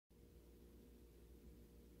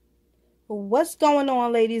What's going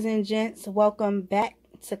on, ladies and gents? Welcome back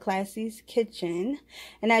to Classy's Kitchen.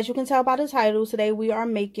 And as you can tell by the title, today we are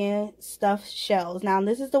making stuffed shells. Now,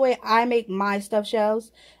 this is the way I make my stuffed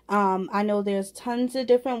shells. I know there's tons of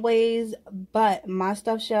different ways, but my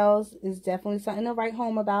stuffed shells is definitely something to write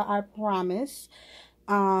home about, I promise.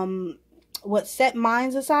 What set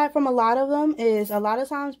mine aside from a lot of them is a lot of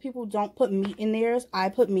times people don't put meat in theirs. I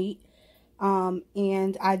put meat.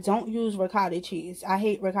 And I don't use ricotta cheese. I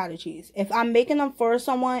hate ricotta cheese. If I'm making them for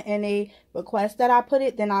someone and they request that I put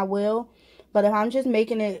it, then I will. But if I'm just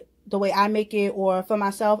making it the way I make it or for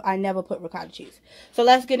myself, I never put ricotta cheese. So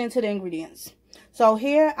let's get into the ingredients. So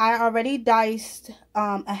here I already diced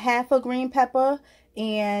a half of green pepper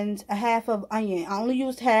and a half of onion. I only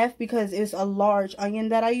used half because it's a large onion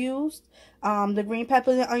that I used. The green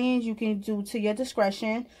peppers and onions you can do to your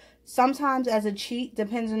discretion. Sometimes as a cheat,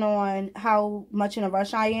 depending on how much in a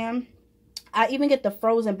rush I am, I even get the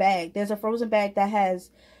frozen bag. There's a frozen bag that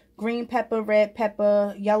has green pepper, red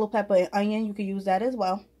pepper, yellow pepper, and onion. You can use that as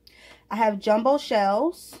well. I have jumbo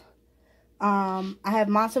shells. I have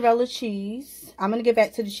mozzarella cheese. I'm going to get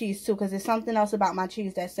back to the cheese too because there's something else about my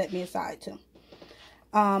cheese that set me aside too.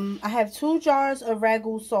 I have 2 jars of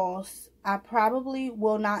ragu sauce. I probably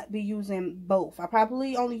will not be using both. I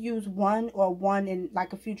probably only use one and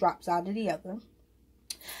like a few drops out of the other.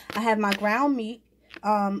 I have my ground meat.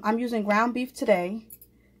 I'm using ground beef today.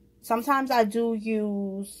 Sometimes I do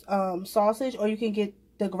use sausage, or you can get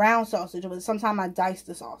the ground sausage, but sometimes I dice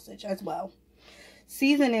the sausage as well.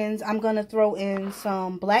 Seasonings, I'm going to throw in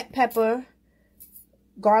some black pepper,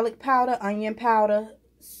 garlic powder, onion powder,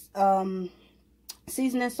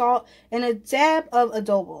 seasoning salt, and a dab of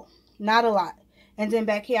adobo. Not a lot. And then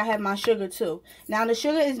back here I have my sugar too. Now the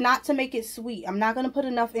sugar is not to make it sweet. I'm not going to put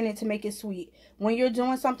enough in it to make it sweet. When you're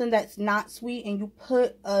doing something that's not sweet and you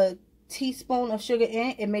put a teaspoon of sugar in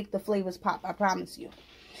it, it makes the flavors pop. I promise you.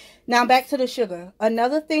 Now back to the sugar.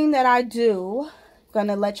 Another thing that I do, going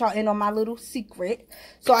to let y'all in on my little secret.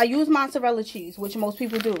 So I use mozzarella cheese, which most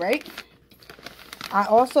people do, right? I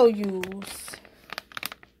also use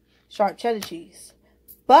sharp cheddar cheese.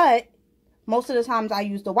 But most of the times I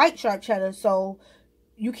use the white sharp cheddar, so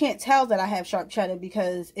you can't tell that I have sharp cheddar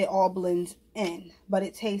because it all blends in, but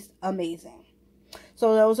it tastes amazing.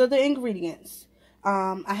 So those are the ingredients.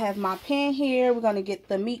 I have my pan here. We're going to get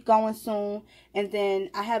the meat going soon. And then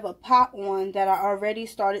I have a pot on that I already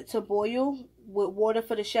started to boil with water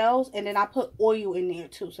for the shells. And then I put oil in there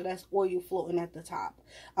too. So that's oil floating at the top.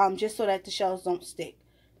 Just so that the shells don't stick.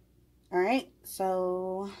 Alright,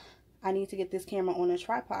 so I need to get this camera on a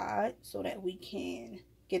tripod so that we can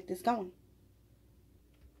get this going.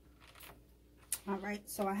 Alright,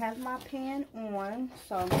 so I have my pan on.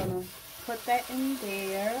 So I'm going to put that in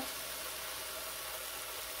there.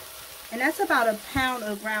 And that's about a pound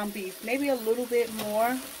of ground beef. Maybe a little bit more.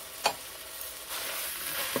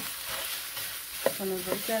 I'm going to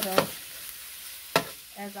break that up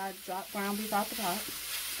as I drop ground beef out the pot.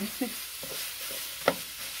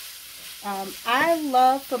 I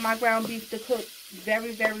love for my ground beef to cook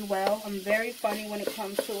very, very well. I'm very funny when it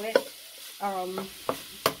comes to it.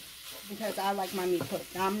 Because I like my meat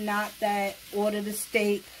cooked. I'm not that order the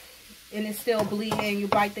steak and it's still bleeding. You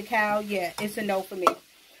bite the cow. Yeah, it's a no for me.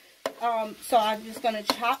 So I'm just going to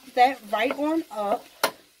chop that right on up.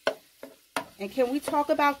 And can we talk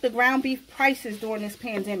about the ground beef prices during this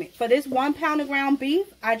pandemic? For this 1 pound of ground beef,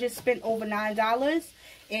 I just spent over $9.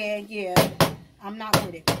 And yeah, I'm not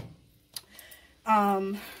with it.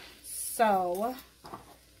 So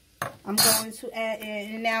I'm going to add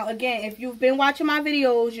in, and now again, if you've been watching my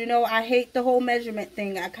videos, you know I hate the whole measurement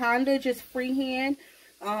thing. I kind of just freehand,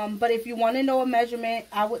 but if you want to know a measurement,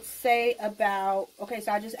 I would say about, okay,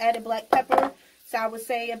 so I just added black pepper, so I would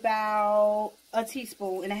say about 1.5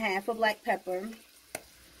 teaspoons of black pepper.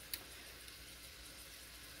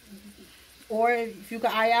 Or if you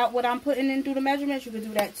can eye out what I'm putting in through the measurements, you can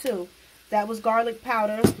do that too. That was garlic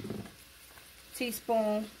powder.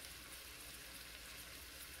 Teaspoon,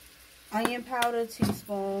 onion powder,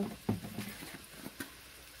 teaspoon,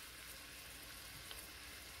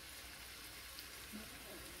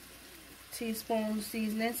 teaspoon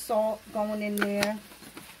seasoning salt going in there.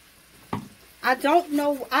 I don't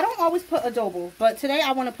always put adobo, but today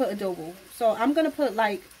I want to put adobo, so I'm gonna put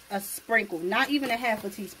like a sprinkle, not even a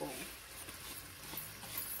 1/2 teaspoon.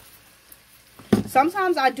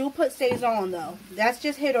 Sometimes I do put Sazon though. That's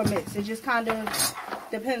just hit or miss. It just kind of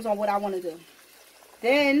depends on what I want to do.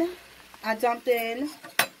 Then I dumped in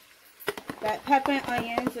that pepper and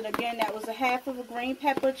onions. And again, that was a 1/2 of a green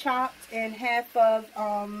pepper chopped and 1/2 of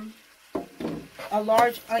a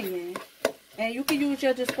large onion. And you can use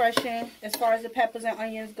your discretion as far as the peppers and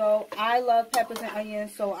onions go. I love peppers and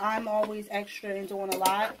onions, so I'm always extra and doing a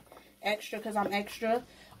lot. Extra because I'm extra.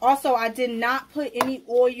 Also, I did not put any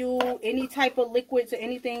oil, any type of liquids or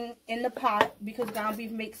anything in the pot because ground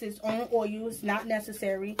beef makes its own oil. It's not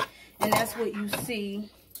necessary. And that's what you see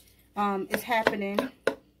is happening.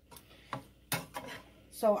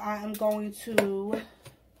 So I am going to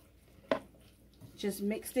just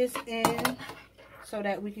mix this in so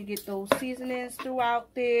that we can get those seasonings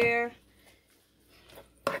throughout there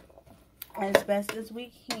as best as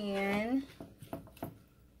we can.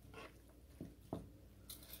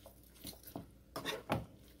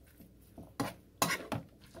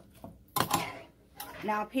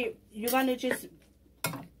 Now, you're going to just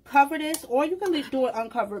cover this, or you can do it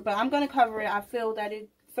uncovered, but I'm going to cover it. I feel that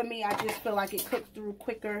for me, I just feel like it cooks through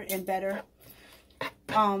quicker and better.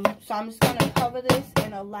 So I'm just going to cover this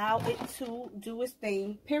and allow it to do its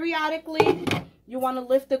thing. Periodically, you want to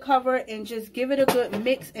lift the cover and just give it a good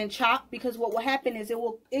mix and chop, because what will happen is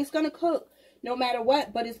it's going to cook no matter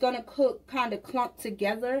what, but it's going to cook kind of clumped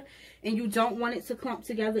together, and you don't want it to clump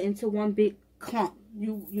together into one big clump.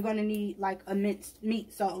 You're going to need like a minced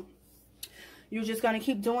meat, so you're just going to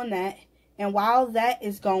keep doing that. And while that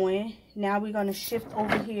is going, now we're going to shift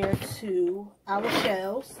over here to our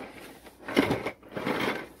shells.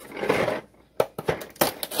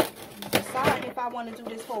 Decide if I want to do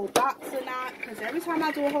this whole box or not, because every time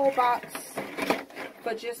I do a whole box,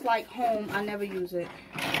 but just like home, I never use it.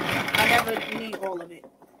 I never need all of it.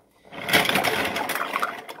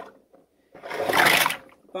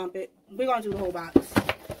 Bump it. We're going to do the whole box.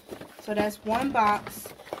 So that's one box.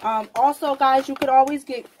 Also, guys, you could always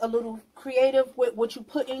get a little creative with what you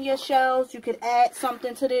put in your shells. You could add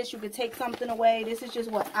something to this. You could take something away. This is just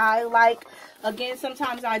what I like. Again,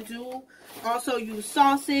 sometimes I do also use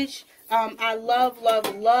sausage. I love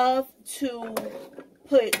to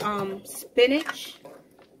put spinach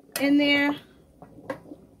in there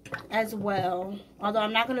as well. Although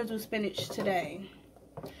I'm not going to do spinach today.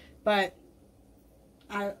 But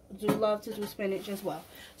I do love to do spinach as well.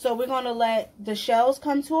 So we're going to let the shells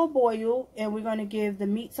come to a boil, and we're going to give the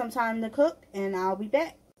meat some time to cook, and I'll be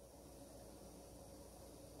back.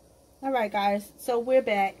 Alright guys, so we're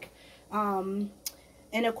back. In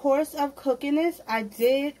the course of cooking this, I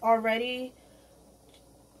did already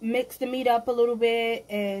mix the meat up a little bit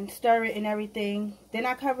and stir it and everything. Then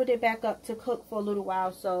I covered it back up to cook for a little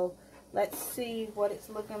while. So let's see what it's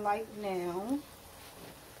looking like now.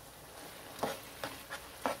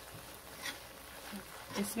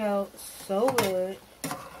 It smells so good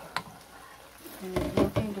and it's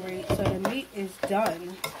looking great. So the meat is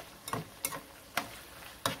done.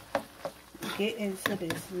 Get into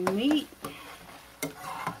this meat.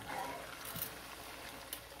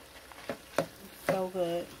 So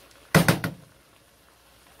good.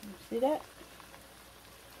 See that?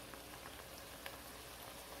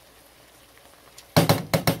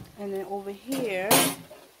 And then over here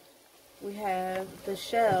we have the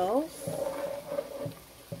shells,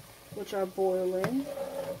 which are boiling.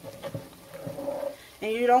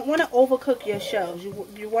 And you don't want to overcook your shells.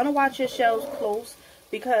 You want to watch your shells close,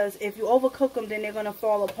 because if you overcook them, then they're going to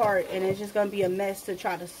fall apart and it's just going to be a mess to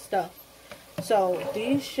try to stuff. So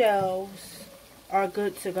these shells are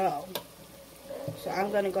good to go. So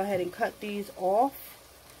I'm going to go ahead and cut these off.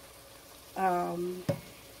 And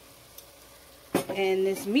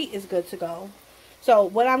this meat is good to go. So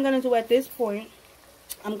what I'm going to do at this point,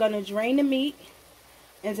 I'm going to drain the meat.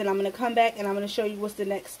 And then I'm going to come back and I'm going to show you what's the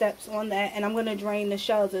next steps on that. And I'm going to drain the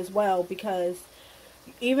shells as well, because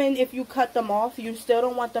even if you cut them off, you still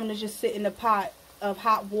don't want them to just sit in the pot of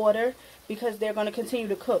hot water, because they're going to continue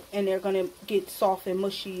to cook and they're going to get soft and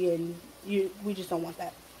mushy, and we just don't want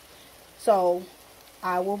that. So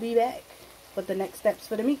I will be back with the next steps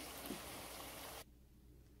for the meat.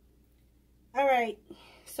 Alright,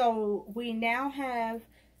 so we now have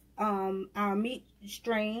our meat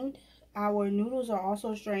strained. Our noodles are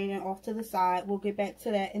also strained and off to the side. We'll get back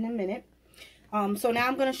to that in a minute. So now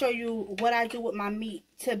I'm going to show you what I do with my meat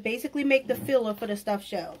to basically make the filler for the stuffed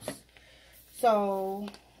shells. So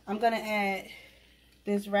I'm going to add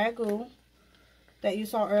this ragu that you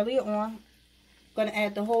saw earlier on. I'm going to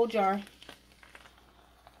add the whole jar.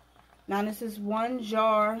 Now this is 1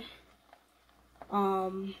 jar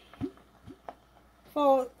for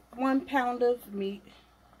 1 pound of meat.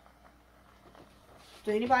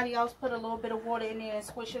 Do anybody else put a little bit of water in there and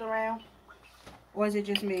squish it around? Or is it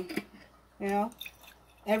just me? You know?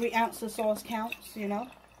 Every ounce of sauce counts, you know?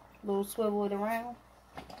 A little swivel it around.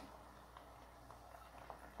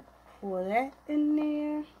 Pour that in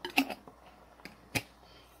there.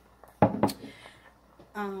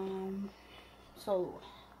 So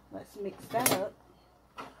let's mix that up.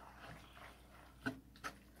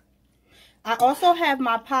 I also have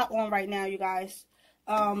my pot on right now, you guys,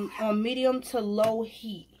 on medium to low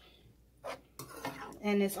heat.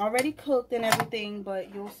 And it's already cooked and everything,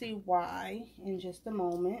 but you'll see why in just a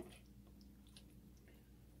moment.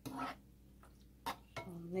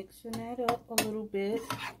 I'm mixing that up a little bit.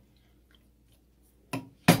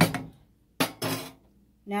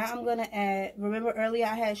 Now I'm going to add, remember earlier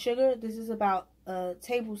I had sugar? This is about a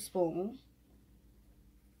tablespoon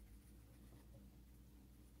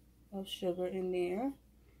of sugar in there.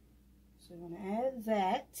 So I'm going to add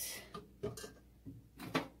that.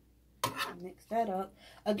 Mix that up.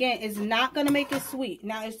 Again, it's not going to make it sweet.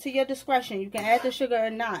 Now, it's to your discretion. You can add the sugar or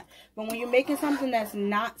not. But when you're making something that's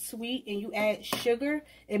not sweet and you add sugar,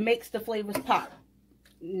 it makes the flavors pop.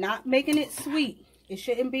 Not making it sweet. It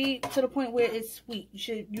shouldn't be to the point where it's sweet.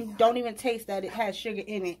 You don't even taste that it has sugar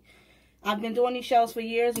in it. I've been doing these shells for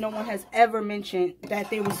years. No one has ever mentioned that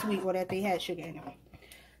they were sweet or that they had sugar in them.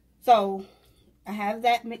 So, I have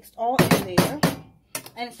that mixed all in there.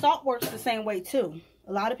 And salt works the same way too.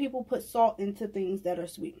 A lot of people put salt into things that are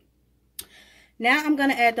sweet. Now I'm going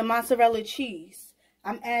to add the mozzarella cheese.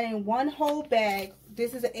 I'm adding 1 whole bag.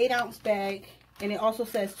 This is an 8-ounce bag. And it also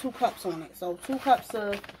says 2 cups on it. So 2 cups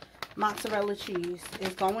of mozzarella cheese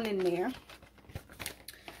is going in there.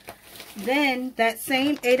 Then that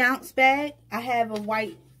same 8-ounce bag, I have a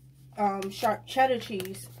white sharp cheddar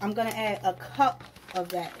cheese. I'm going to add a cup of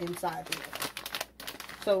that inside there.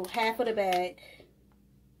 So half of the bag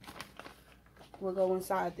will go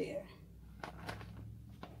inside there.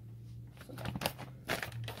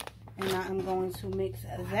 And now I'm going to mix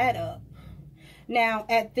that up. Now,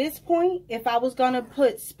 at this point, if I was going to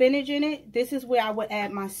put spinach in it, this is where I would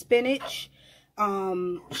add my spinach,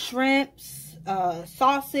 shrimps,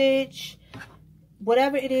 sausage,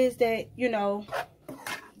 whatever it is that, you know,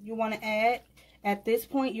 you want to add. At this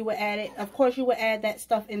point, you would add it. Of course, you would add that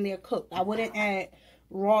stuff in there cooked. I wouldn't add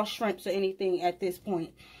raw shrimps or anything at this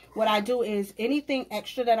point. What I do is anything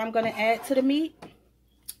extra that I'm going to add to the meat,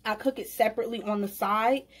 I cook it separately on the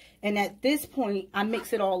side. And at this point, I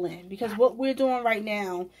mix it all in. Because what we're doing right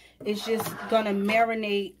now is just going to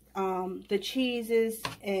marinate the cheeses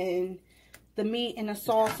and the meat and the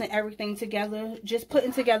sauce and everything together. Just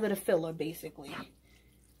putting together the filler, basically.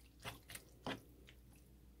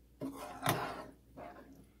 I'm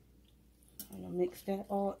going to mix that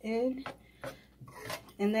all in.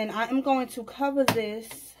 And then I am going to cover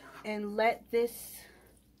this and let this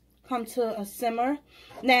come to a simmer.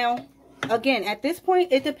 Now, again, at this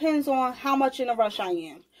point, it depends on how much in a rush I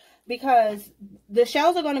am. Because the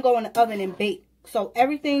shells are going to go in the oven and bake. So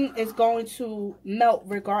everything is going to melt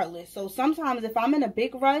regardless. So sometimes if I'm in a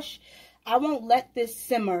big rush, I won't let this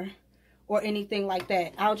simmer or anything like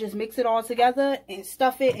that. I'll just mix it all together and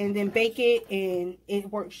stuff it and then bake it, and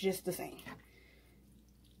it works just the same.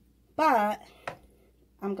 But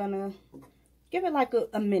I'm going to give it like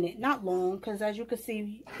a minute, not long, because as you can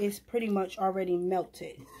see, it's pretty much already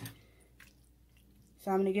melted. So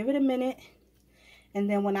I'm going to give it a minute, and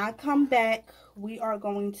then when I come back, we are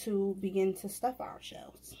going to begin to stuff our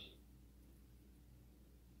shells.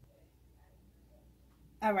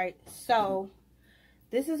 Alright, so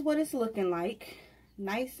this is what it's looking like.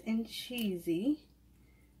 Nice and cheesy.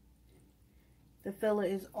 The filler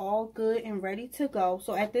is all good and ready to go.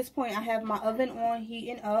 So at this point, I have my oven on,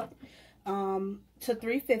 heating up to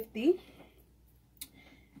 350.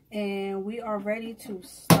 And we are ready to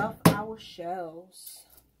stuff our shells.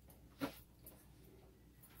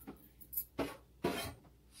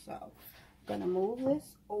 So, I'm going to move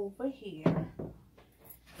this over here.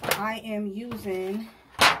 I am using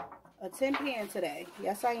a tin pan today.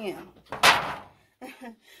 Yes, I am.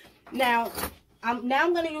 Now I'm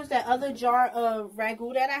going to use that other jar of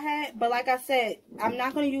ragu that I had. But like I said, I'm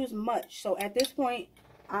not going to use much. So at this point,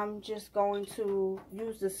 I'm just going to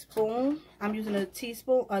use the spoon. I'm using a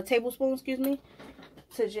tablespoon, excuse me,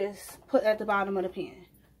 to just put at the bottom of the pan.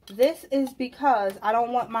 This is because I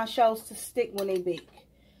don't want my shells to stick when they bake.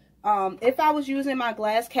 If I was using my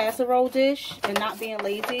glass casserole dish and not being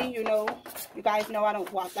lazy, you know, you guys know I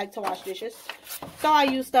don't like to wash dishes. So I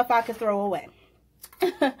use stuff I could throw away.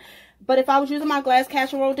 But if I was using my glass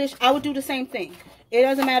casserole dish, I would do the same thing. It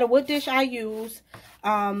doesn't matter what dish I use.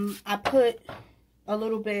 I put a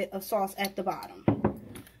little bit of sauce at the bottom.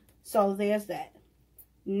 So there's that.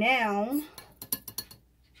 Now,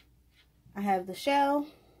 I have the shell.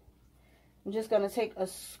 I'm just going to take a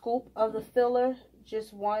scoop of the filler.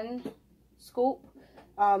 Just one scoop.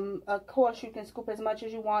 Of course, you can scoop as much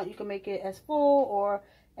as you want. You can make it as full or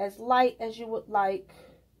as light as you would like.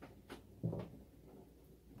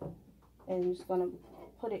 and just gonna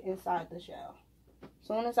put it inside the shell. As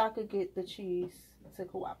soon as I could get the cheese to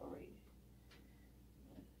cooperate.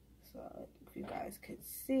 So if you guys could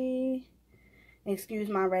see, excuse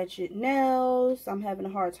my ratchet nails, I'm having a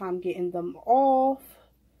hard time getting them off.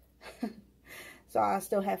 So I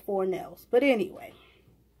still have 4 nails, but anyway,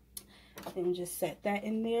 then just set that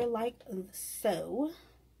in there like so.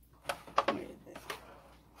 Where is it?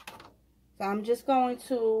 So I'm just going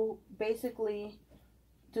to basically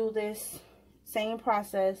do this same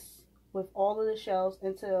process with all of the shells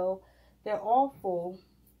until they're all full.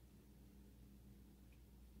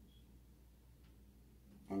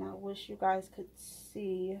 And I wish you guys could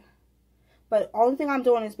see, but only thing I'm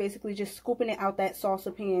doing is basically just scooping it out that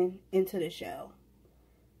salsa pan into the shell.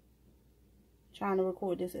 Trying to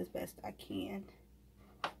record this as best I can.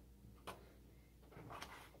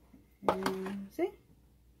 And see?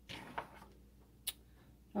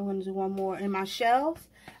 I'm going to do one more in my shells.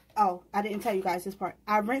 Oh, I didn't tell you guys this part.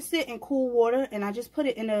 I rinsed it in cool water and I just put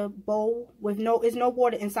it in a bowl with no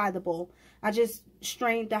water inside the bowl. I just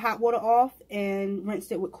strained the hot water off and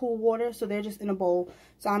rinsed it with cool water, so they're just in a bowl.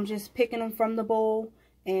 So I'm just picking them from the bowl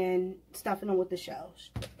and stuffing them with the shells.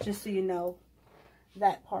 Just so you know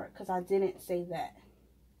that part, because I didn't say that.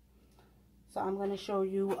 So I'm going to show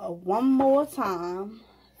you one more time.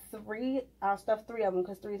 I'll stuff 3 of them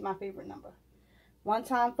because 3 is my favorite number. One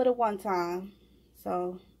time for the one time.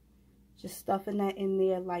 So just stuffing that in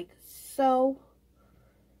there like so.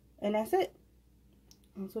 And that's it.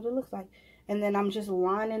 That's what it looks like. And then I'm just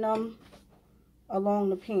lining them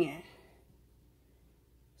along the pan.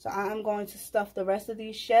 So I'm going to stuff the rest of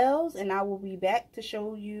these shells and I will be back to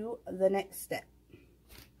show you the next step.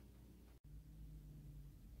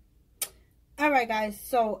 Alright guys,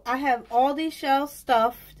 so I have all these shells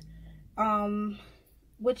stuffed.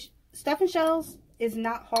 Which stuffing shells is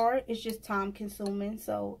not hard, it's just time consuming,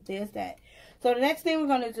 so there's that. So the next thing we're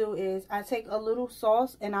going to do is I take a little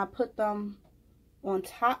sauce and I put them on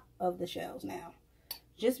top of the shells now.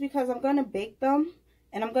 Just because I'm going to bake them,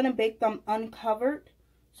 and I'm going to bake them uncovered,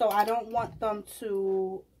 so I don't want them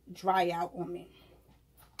to dry out on me.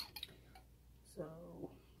 So,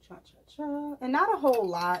 cha-cha-cha. And not a whole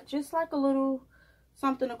lot, just like a little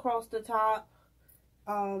something across the top.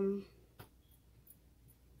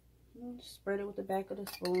 Spread it with the back of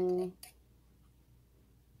the spoon.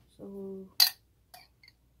 So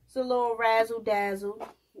it's a little razzle dazzle,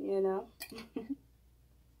 you know.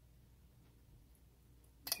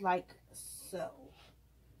 Like so.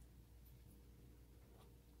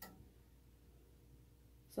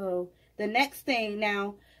 So the next thing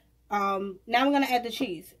now we're going to add the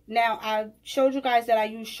cheese. Now I showed you guys that I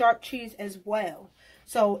use sharp cheese as well.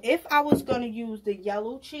 So if I was going to use the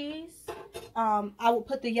yellow cheese, I would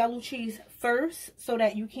put the yellow cheese first so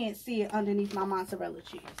that you can't see it underneath my mozzarella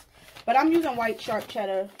cheese. But I'm using white sharp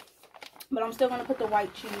cheddar, but I'm still going to put the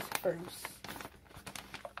white cheese first.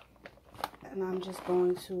 And I'm just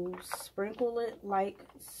going to sprinkle it like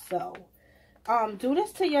so. Do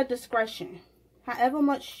this to your discretion. However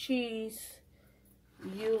much cheese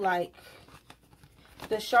you like.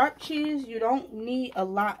 The sharp cheese you don't need a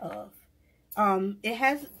lot of.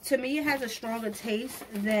 To me it has a stronger taste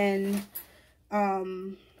than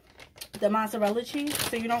the mozzarella cheese,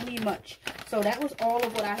 so you don't need much. So that was all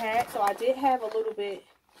of what I had. So I did have a little bit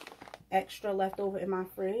extra left over in my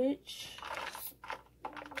fridge.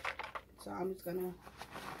 So I'm just gonna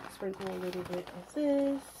sprinkle a little bit of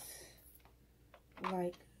this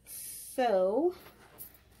like so.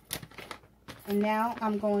 And now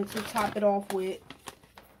I'm going to top it off with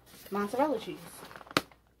mozzarella cheese.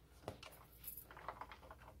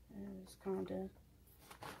 And it's kind of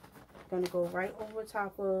going to go right over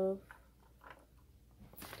top of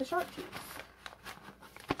the sharp cheese.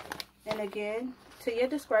 And again, to your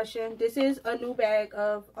discretion, this is a new bag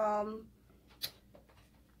of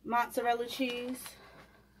mozzarella cheese.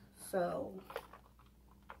 So,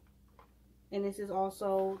 and this is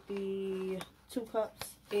also the 2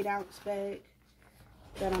 cups, 8-ounce bag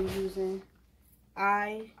that I'm using.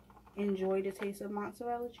 I enjoy the taste of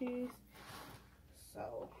mozzarella cheese,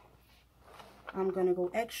 so I'm gonna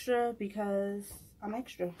go extra because I'm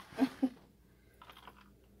extra.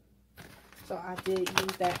 So I did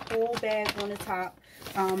use that whole bag on the top.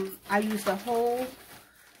 I used the whole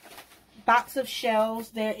box of shells.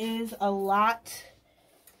 There is a lot.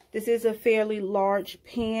 This is a fairly large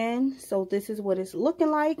pan, so this is what it's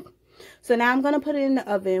looking like. So now I'm going to put it in the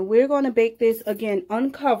oven. We're going to bake this, again,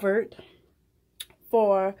 uncovered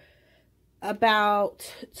for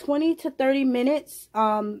about 20 to 30 minutes.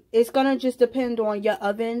 It's going to just depend on your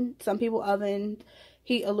oven. Some people oven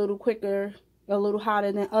heat a little quicker a little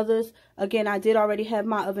hotter than others. Again, I did already have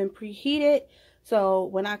my oven preheated, so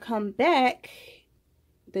when I come back,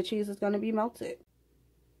 the cheese is going to be melted.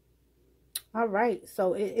 All right,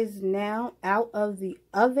 so it is now out of the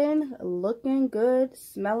oven, looking good,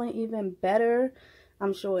 smelling even better.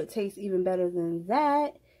 I'm sure it tastes even better than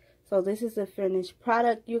that. So this is the finished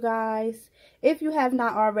product, you guys. If you have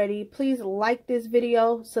not already, please like this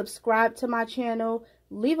video, subscribe to my channel,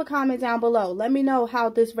 leave a comment down below. Let me know how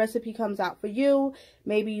this recipe comes out for you.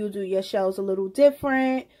 Maybe you do your shells a little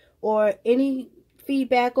different, or any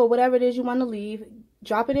feedback or whatever it is you want to leave.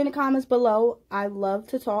 Drop it in the comments below. I love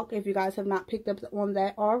to talk if you guys have not picked up on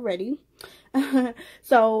that already.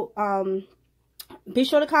 So be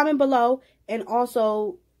sure to comment below, and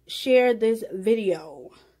also share this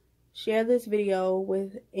video. Share this video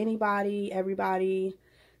with anybody, everybody.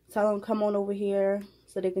 Tell them come on over here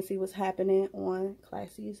so they can see what's happening on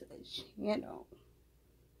Klassy's channel.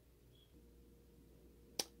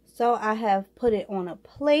 So I have put it on a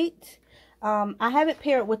plate. I have it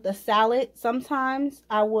paired with a salad. Sometimes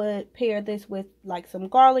I would pair this with like some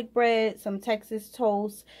garlic bread, some Texas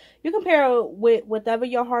toast. You can pair it with whatever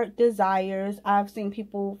your heart desires. I've seen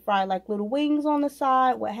people fry like little wings on the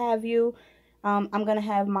side, what have you. I'm going to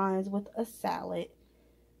have mine with a salad.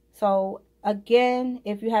 So again,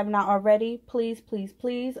 if you have not already, please, please,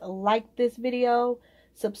 please like this video,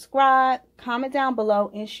 subscribe, comment down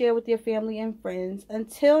below, and share with your family and friends.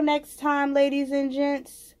 Until next time, ladies and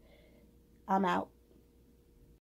gents, I'm out.